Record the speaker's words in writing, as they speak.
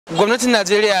Gwamnatin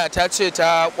Najeriya ta ce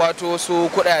ta kwato su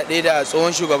kuɗaɗe da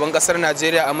tsohon shugaban ƙasar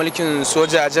Najeriya a mulkin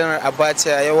soja Janar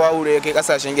Abacha ya wawure kai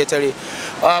kasashen ketare.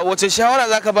 Wace shawara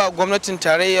zaka ba gwamnatin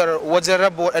tarayyar wajen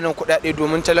raba waɗannan kuɗaɗe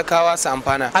domin talakawa su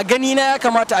amfana? A gani na ya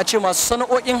kamata a ce masu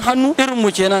sana'o'in hannu irin mu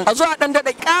kenan a zo a dan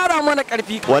daɗa ƙara mana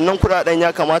ƙarfi. Wannan kuɗaɗen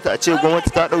ya kamata a ce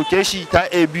gwamnati ta ɗauke shi ta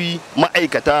ebi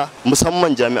ma'aikata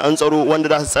musamman jami'an tsaro wanda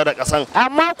za su tsare ƙasan.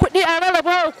 Amma kuɗi a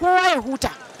rarraba kowa ya huta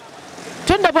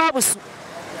tunda babu su.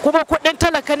 Kuma kuɗin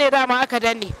talaka ne dama aka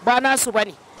danne ba nasu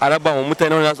bane. A raba wa mutane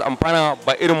wanda su amfana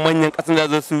ba irin manyan ƙasan da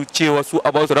za su ce wasu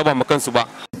a ba su raba ma kansu ba.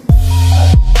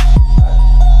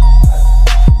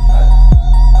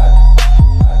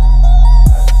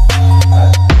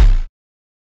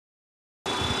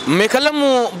 Mai kallon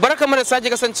mu barkamu da sake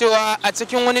kasancewa a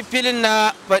cikin wani filin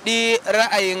na faɗi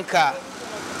ra'ayinka.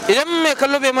 Idan mai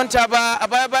kallo bai manta ba, a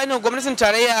baya bayan gwamnatin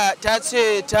tarayya ta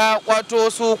ce ta kwato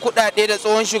su kuɗaɗe da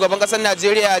tsohon shugaban ƙasar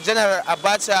Najeriya Janar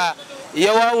Abacha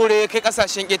ya wawure kai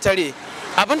kasashen ketare.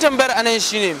 Abin tambayar anan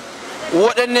shine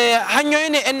waɗanne hanyoyi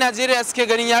ne 'yan Najeriya suke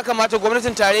ganin ya kamata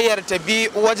gwamnatin tarayyar ta bi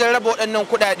wajen raba waɗannan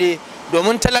kuɗaɗe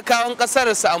domin talakawan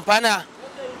ƙasar su amfana?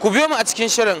 Ku biyo mu a cikin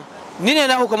shirin. Ni ne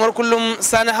na hukumar kullum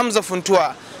Sani Hamza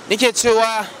Funtuwa, nake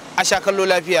cewa a sha kallo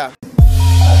lafiya.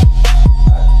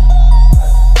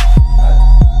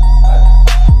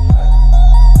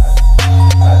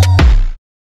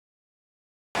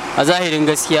 A zahirin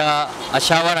gaskiya a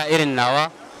shawara irin nawa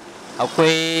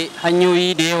akwai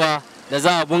hanyoyi da yawa da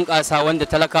za a bunƙasa wanda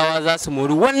talakawa za su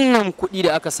mori wannan kuɗi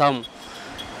da aka samu.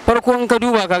 Farko in ka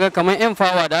duba kaga kamar 'yan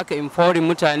fawa da aka empowering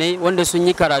mutane wanda sun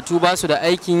yi karatu ba su da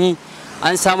aikin yi,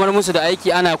 an samar musu da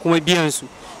aiki ana kuma biyan su.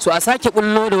 So a sake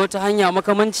bullo da wata hanya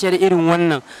makamanciyar irin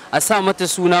wannan, a sa mata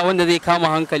suna wanda zai kama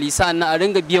hankali, sa'annan a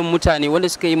ringa biyan mutane wanda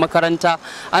suka yi makaranta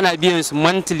ana biyan su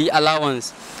monthly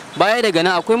allowance. Baya daga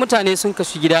nan akwai mutane sun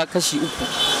kasu gida kashi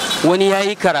uku, wani ya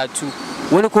yi karatu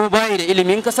wani kuma bayi da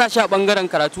ilimi. In ka sa shi a bangaren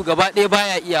karatu gaba ɗaya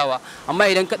baya iyawa, amma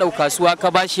idan ka ɗau kasuwa ka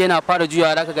bashi yana fara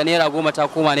juyawa zaka ga naira 10 ta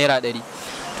koma naira 100.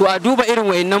 To a duba irin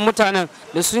wayannan mutanen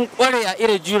da sun kware a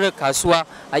irin jure kasuwa,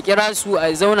 a kira su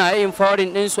a zauna a yin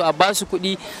empowering din su, a ba su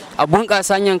kuɗi, a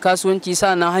bunƙasa hanyar kasuwanci,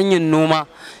 sannan hanyar noma.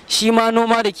 Shi ma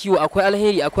noma da kiwo akwai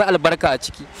alheri, akwai albarka a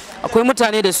ciki. Akwai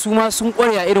mutane da su ma sun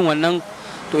kware a irin wannan.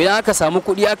 To idan aka samu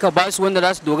kuɗi aka ba su wanda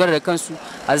za su dogara da kansu,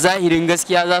 a zahirin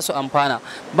gaskiya za su amfana.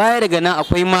 Baya daga nan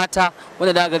akwai mata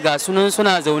wanda daga ga sunan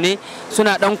suna zaune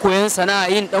suna dan koyon sana'a,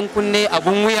 yin dan kunne,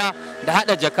 abun wuya da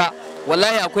hada jaka.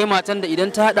 Wallahi akwai matan da idan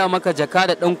ta hada maka jaka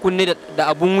da dan kunne da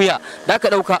abun wuya da ka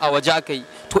dauka a waje aka yi.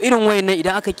 To irin wayannan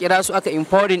idan aka kira su aka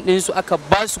empowering din su aka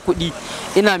ba su kuɗi,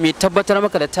 ina mai tabbatar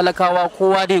maka da talakawa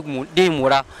kowa dai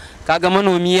mora. Kaga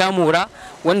manomi ya mora,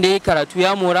 wanda ya yi karatu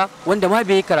ya mora, wanda ma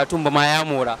bai yi karatun ba ma ya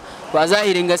mora. To a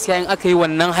zahirin gaskiya in aka yi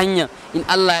wannan hanyar, in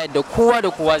Allah ya yarda kowa da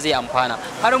kowa zai amfana.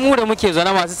 Har mu da muke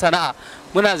zaune masu sana'a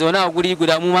muna zaune a guri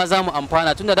guda mu ma za mu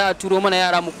amfana, tunda da a turo mana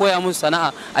yara mu koya musu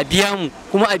sana'a, a biya mu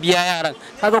kuma a biya yaran,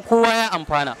 kaga kowa ya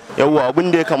amfana. Yawwa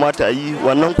abin da ya kamata a yi,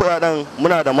 wannan kuɗaɗen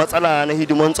muna da matsala na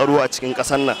hidiman tsaro a cikin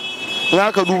ƙasar nan. In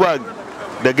aka duba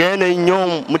daga yanayin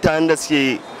yawan mutanen da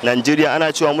suke Najeriya,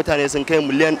 ana cewa mutane sun kai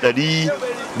miliyan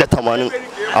 180,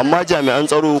 amma jami'an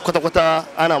tsaro kwata-kwata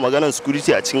ana maganar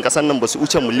security a cikin ƙasar nan ba su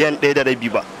wuce miliyan 1.5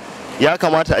 ba. Ya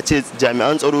kamata a ce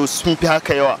jami'an tsaro sun fi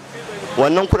haka yawa.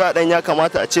 Wannan kuɗaɗen ya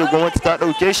kamata a ce gwamnati ta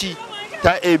ɗauke shi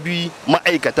ta ebi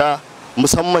ma'aikata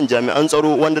musamman jami'an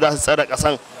tsaro wanda za su tsare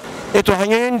ƙasan. To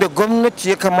hanyoyin da gwamnati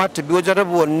ya kamata bi wajen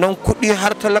raba wannan kuɗi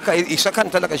har talaka ya isa kan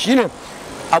talaka shine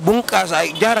a bunƙasa, a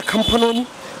gyara kamfanoni,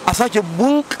 a sake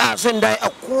bunƙasa da a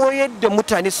koyar da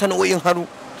mutane sana'o'in hannu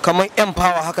kamar 'yan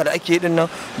fawa haka da ake din nan.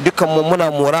 Dukkan mu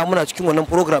muna mora, muna cikin wannan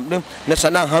program din na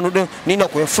sana'ar hannu din. Ni na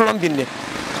koyi plumbing ne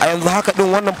a yanzu haka din.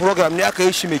 Wannan program ne aka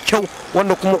yi shi mai kyau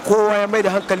wanda kuma kowa ya mai da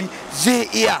hankali zai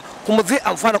iya kuma zai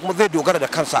amfana kuma zai dogara da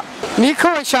kansa. Ni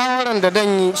kawai shawaran da dan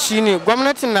yi shine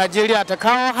gwamnatin Najeriya ta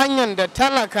kawo hanyar da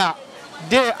talaka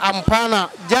dai amfana,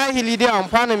 jahili dai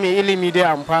amfana, mai ilimi dai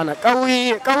amfana,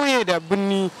 ƙauye da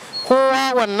birni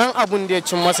kowa wannan abun da ya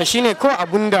cin masa. Shine kawai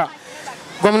abun da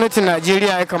gwamnatin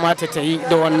Najeriya ya kamata ta yi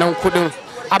da wannan kuɗin.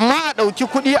 Amma a ɗauki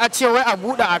kuɗi a ce wai a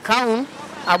buɗe akawun,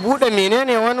 a buɗe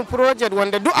menene wani project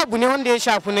wanda duk abu ne wanda ya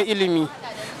shafi na ilimi,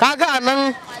 kaga a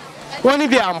nan wani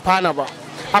bai amfana ba.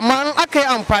 Amma in aka yi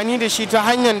amfani da shi ta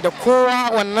hanyar da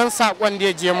kowa wannan saƙon da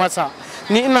ya je masa,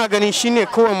 ni ina ganin shine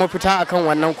kawai mafita akan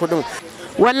wannan kuɗin.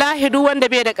 Wallahi duk wanda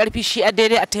bai da ƙarfi shi a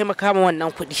daidai a taimaka ma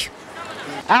wannan kuɗi.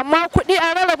 Amma kuɗi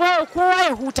a rarraba kowa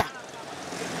ya huta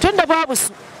tunda babu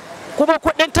su, kuma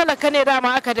kuɗin talaka ne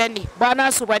dama aka danne ba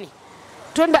nasu bane.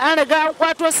 Tunda an riga an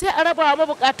kwato sai a raba wa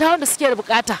mabukata wanda suke da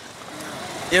bukata.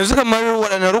 yanzu kamar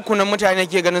waɗannan rukunan mutane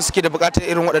ke ganin suke da buƙatar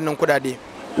irin waɗannan kuɗaɗe?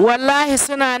 Wallahi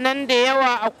suna nan da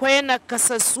yawa, akwai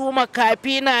nakasassu,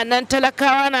 makafi na nan,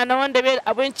 talakawa na nan wanda bai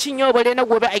da abincin yau bare na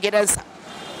gobe a gidansa.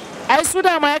 Ai su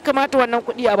dama ya kamata wannan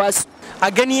kuɗi a basu.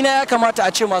 A gani na ya kamata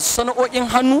a ce masu sana'o'in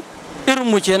hannu irin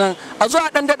mu kenan a zo a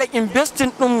dan dada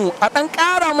investing din mu, a dan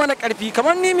ƙara mana ƙarfi.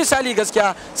 Kamar ni misali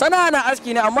gaskiya sana'a na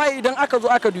aski ne, amma idan aka zo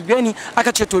aka dube ni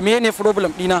aka ce to menene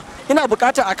problem dina, ina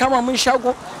bukata a kama mun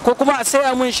shago ko kuma a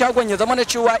saya mun shagon ya zama na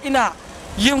cewa ina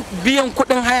yin biyan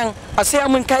kuɗin hayan, a saya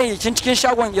mun kayayyakin cikin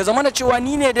shagon ya zama na cewa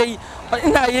ni ne dai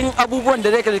ina yin abubuwan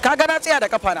da zai kaga na tsaya da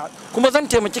kafa na, kuma zan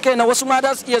taimaki kaina, wasu ma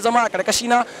za su iya zama a karkashi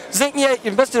na, zan iya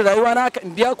invest rayuwa na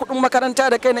in biya kuɗin makaranta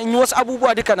da kaina, in yi wasu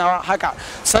abubuwa duka nawa haka.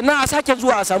 Sannan a sake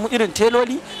zuwa a samu irin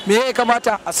teloli, me ya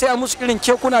kamata a saya musu irin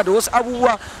kekuna da wasu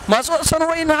abubuwa masu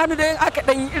sana'o'i na hannu da yin aka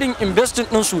dan irin investing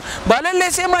din su, ba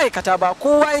lalle sai ma'aikata ba,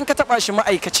 kowa in ka taba shi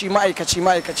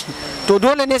ma'aikaci to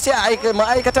dole ne sai a aika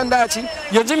ma'aikatan da ci.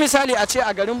 Yanzu misali a ce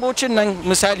a garin Bauchin nan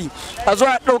misali a zo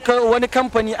a ɗauka wani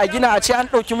kamfani a gina, a ce an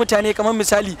ɗauki mutane kamar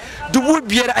misali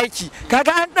 5,000 aiki,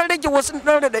 kaga an ɗan rage wasu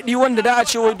ɗan raɗaɗi wanda da a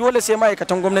ce wai dole sai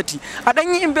ma'aikatan gwamnati, a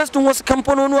ɗan yi investin wasu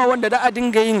kamfanonuwa wanda da a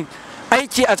dinga yin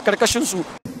aiki a karkashin su.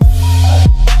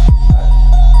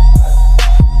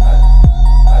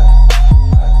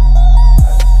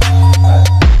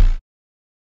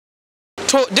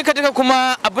 To duka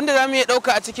kuma abinda za mu iya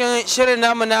ɗauka a cikin shirin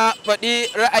namu na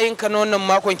faɗi ra'ayinka na wannan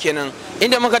makon kenan,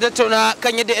 inda muka tattauna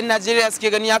kan yadda 'yan Najeriya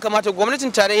suke gani ya kamata gwamnatin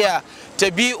tarayya ta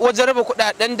bi wajen raba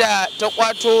kuɗaɗen da ta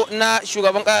kwato na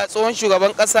tsohon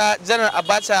shugaban ƙasa Janar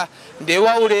Abacha da ya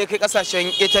wawure kai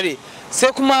kasashen ketare.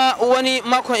 Sai kuma wani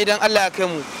makon idan Allah ya kai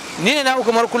mu, ni ne naku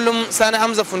kamar kullum Sani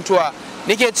Hamza Funtuwa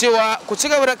nake cewa ku ci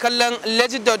gaba da kallon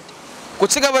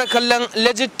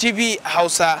Legit TV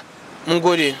Hausa. Mun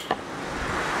gode.